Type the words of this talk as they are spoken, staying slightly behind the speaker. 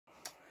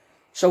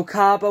So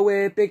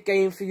Carberry, big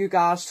game for you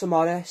guys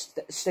tomorrow.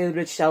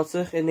 Stalybridge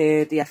Celtic in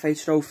the FA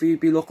Trophy. You'd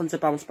be looking to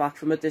bounce back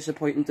from a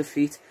disappointing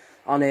defeat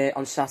on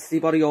Saturday.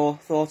 What are your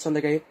thoughts on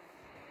the game?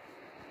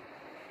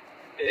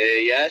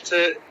 Yeah, it's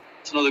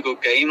another good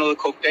game, another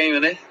cup game,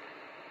 isn't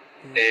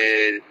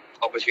it?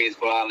 Opportunity to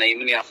put our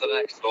name in the after the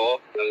next draw.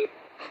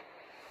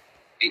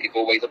 A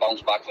good way to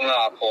bounce back from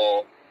our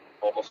poor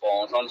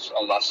performance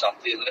on last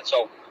Saturday, isn't it?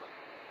 So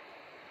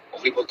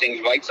hopefully put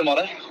things right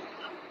tomorrow.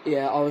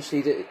 Yeah,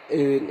 obviously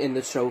in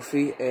the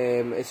trophy,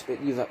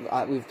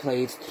 we've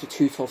played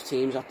two tough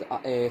teams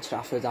at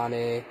Trafford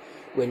and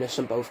winners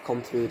and both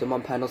come through them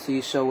on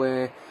penalties. So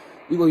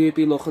will you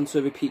be looking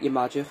to repeat your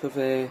magic of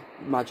the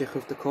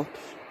cups?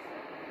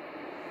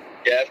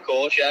 Yeah, of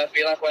course. Yeah, I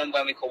feel like when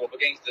we come up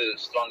against the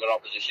stronger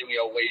opposition, we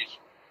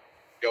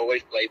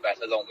always play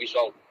better, don't we?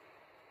 So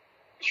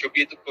it should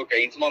be a good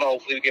game tomorrow.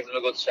 Hopefully we give them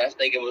a good test.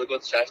 They give us a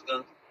good test,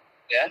 and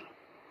yeah,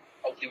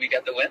 hopefully we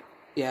get the win.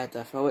 Yeah,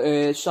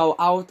 definitely. So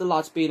how have the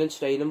lads been in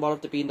training?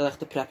 What have been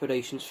the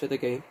preparations for the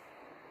game?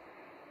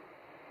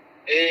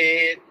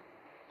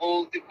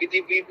 Well,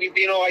 we've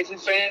been alright in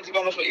training, to be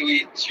honest with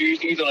you.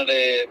 Tuesday we've done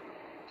a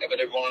bit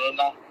of running and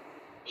that.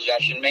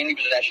 Mainly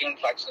possession,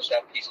 practicing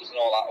set pieces and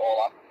all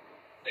that.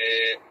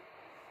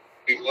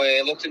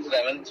 We've looked into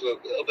them into a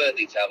little bit of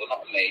detail, but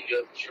not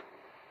major.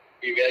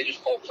 We really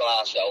just focus on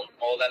ourselves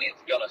more than anything,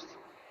 to be honest.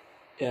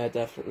 Yeah,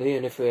 definitely.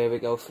 And if we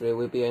go through,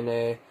 we'll be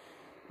in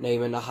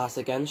name in the hat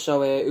again.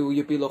 So who will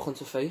you be looking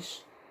to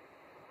face?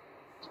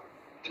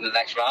 In the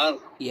next round?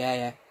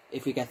 Yeah,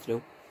 if we get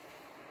through.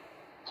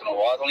 I don't know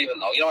what, I don't even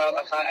know. You know,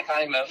 I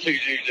can't remember who's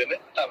in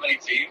it, that many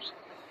teams.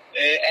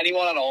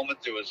 Anyone at home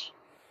would do us.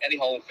 Any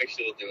home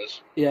fixture will do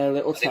us. Yeah,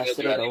 little test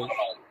at home.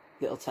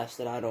 Little test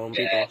at home,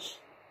 big boss.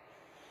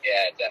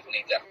 Yeah,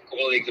 definitely. A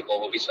couple of leagues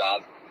above will be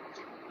sad.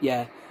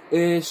 Yeah.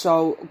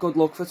 So, good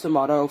luck for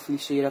tomorrow. Hopefully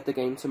see you at the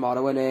game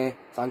tomorrow, and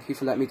thank you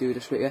for letting me do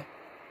this with you.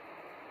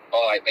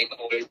 Alright, mate.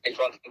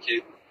 Thank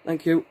you.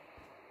 Thank you.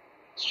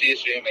 See you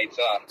soon, mate.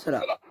 Ta-ra.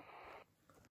 Ta-ra.